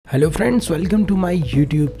Hello friends, welcome to my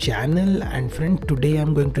YouTube channel. And friend, today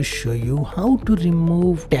I'm going to show you how to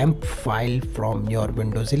remove temp file from your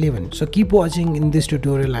Windows 11. So keep watching. In this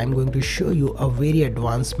tutorial I'm going to show you a very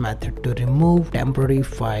advanced method to remove temporary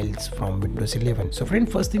files from Windows 11. So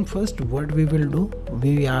friend, first thing first, what we will do,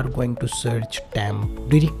 we are going to search temp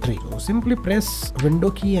directory. So simply press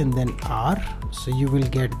window key and then R, so you will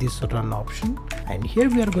get this run option, and here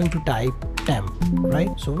we are going to type temp, right?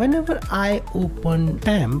 So whenever I open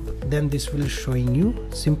temp, then this will showing you.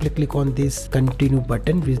 Simply click on this continue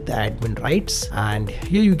button with the admin rights, and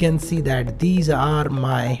here you can see that these are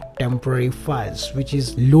my temporary files which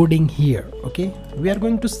is loading here. Okay, we are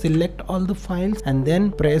going to select all the files and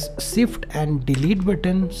then press shift and delete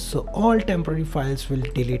button, so all temporary files will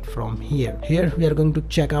delete from here. Here we are going to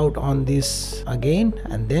check out on this again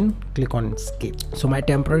and then click on skip. So my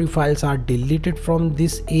temporary files are deleted from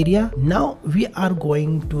this area. Now we are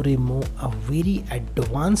going to remove a very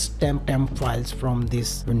advanced temp files from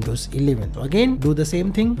this Windows 11. So again, do the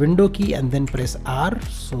same thing, window key and then press R.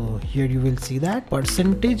 So here you will see that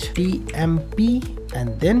percentage TMP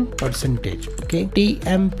and then percentage. Okay,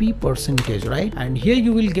 TMP percentage, right? And here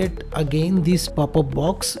you will get again this pop-up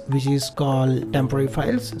box which is called temporary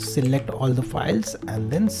files. Select all the files and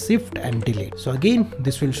then shift and delete. So again,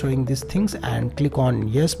 this will showing these things, and click on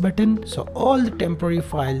yes button, so all the temporary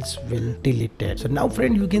files will deleted. So now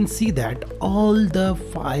friend, you can see that all the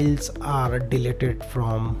files are deleted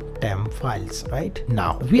from temp files. Right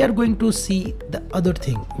now we are going to see the other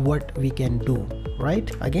thing what we can do.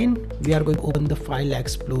 Right, again we are going to open the file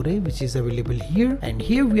explorer which is available here, and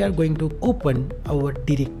here we are going to open our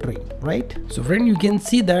directory. Right, so friend, you can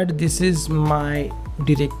see that this is my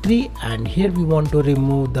directory, and here we want to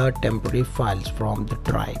remove the temporary files from the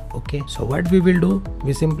drive. Okay, so what we will do,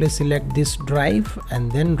 we simply select this drive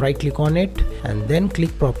and then right click on it and then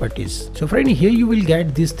click properties. So friend, here you will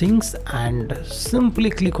get these things, and simply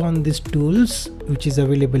click on this tools which is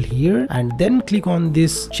available here, and then click on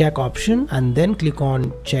this check option and then click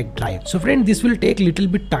on check drive. So friend, this will take little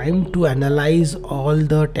bit time to analyze all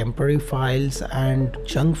the temporary files and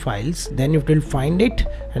junk files, then it will find it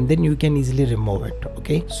and then you can easily remove it.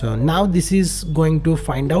 Okay, so now this is going to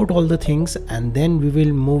find out all the things and then we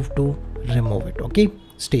will move to remove it. Okay,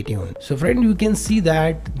 stay tuned. So friend, you can see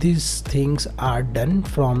that these things are done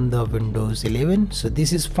from the Windows 11. So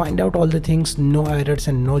this is find out all the things, no errors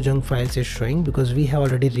and no junk files is showing because we have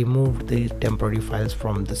already removed the temporary files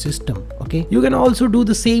from the system. Okay, you can also do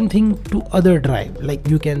the same thing to other drive, like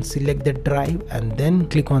you can select the drive and then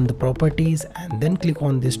click on the properties and then click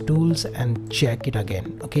on these tools and check it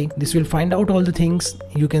again. Okay, this will find out all the things.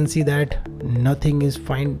 You can see that nothing is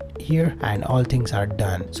find here and all things are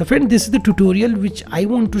done. So friend, this is the tutorial which I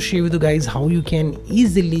want to share with you guys how you can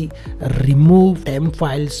easily remove temp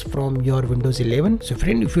files from your Windows 11. So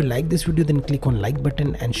friend, if you like this video, then click on like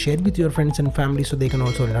button and share with your friends and family so they can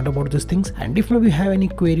also learn about these things. And if maybe you have any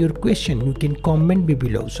query or question, you can comment me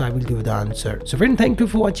below, so I will give you the answer. So friend, thank you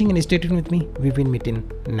for watching and stay tuned with me. We will meet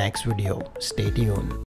in next video. Stay tuned.